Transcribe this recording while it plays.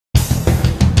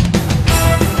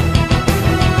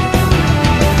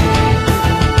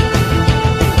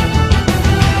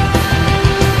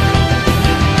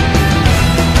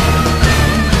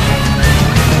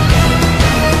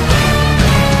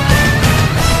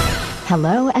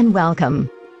Hello and welcome.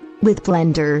 With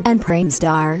Blender and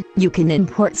Framestar, you can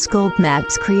import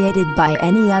Sculptmaps created by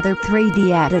any other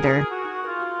 3D editor.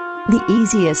 The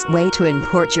easiest way to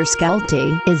import your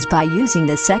Sculpty is by using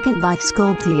the Second Life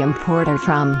Sculpty importer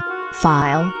from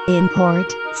File, Import,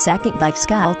 Second Life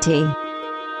Sculpty.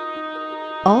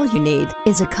 All you need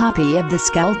is a copy of the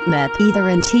Sculptmap either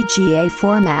in TGA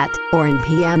format or in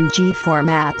PNG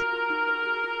format.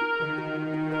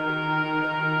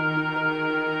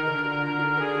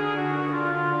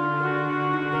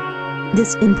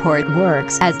 This import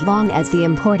works as long as the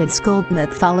imported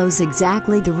Sculptmap follows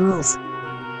exactly the rules.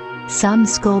 Some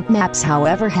Sculptmaps,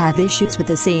 however, have issues with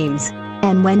the seams,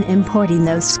 and when importing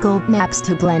those Sculptmaps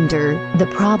to Blender, the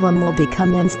problem will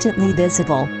become instantly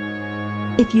visible.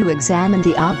 If you examine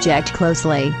the object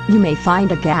closely, you may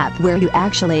find a gap where you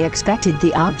actually expected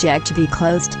the object to be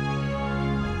closed.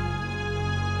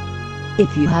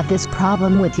 If you have this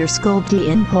problem with your Sculpty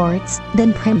imports,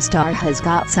 then Framestar has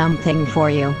got something for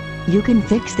you. You can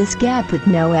fix this gap with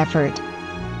no effort.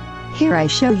 Here I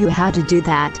show you how to do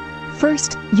that.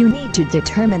 First, you need to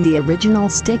determine the original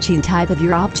stitching type of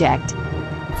your object.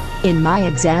 In my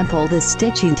example, the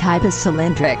stitching type is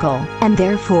cylindrical, and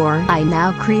therefore I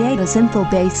now create a simple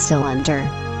base cylinder.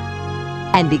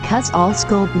 And because all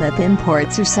Sculptmap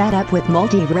imports are set up with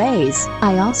multi-rays,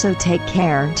 I also take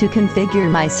care to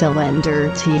configure my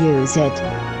cylinder to use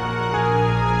it.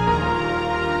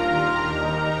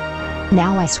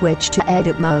 Now I switch to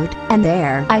edit mode, and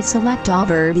there I select all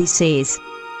vertices.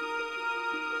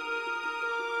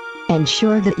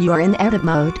 Ensure that you are in edit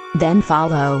mode, then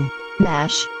follow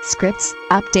Mesh, Scripts,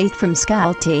 Update from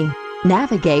Sculpty.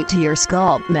 Navigate to your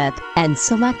Sculptmap, and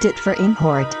select it for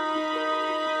import.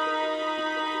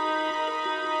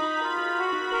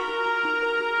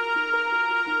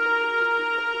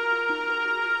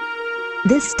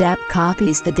 This step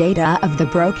copies the data of the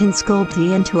broken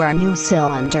Sculpty into our new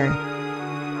cylinder.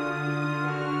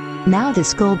 Now the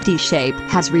Sculpty shape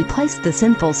has replaced the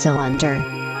simple cylinder.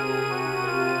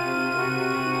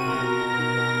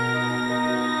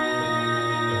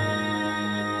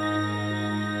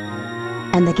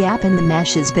 And the gap in the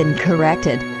mesh has been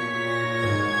corrected.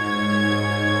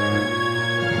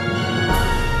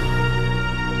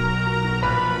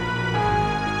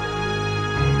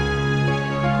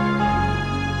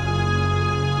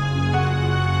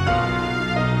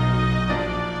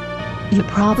 You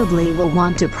probably will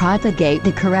want to propagate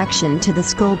the correction to the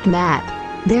Sculptmap.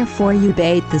 Therefore you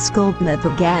bait the Sculptmap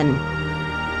again.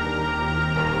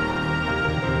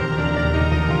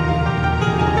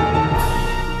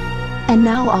 And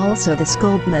now also the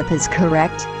Sculptmap is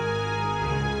correct.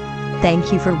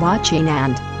 Thank you for watching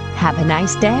and have a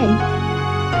nice day.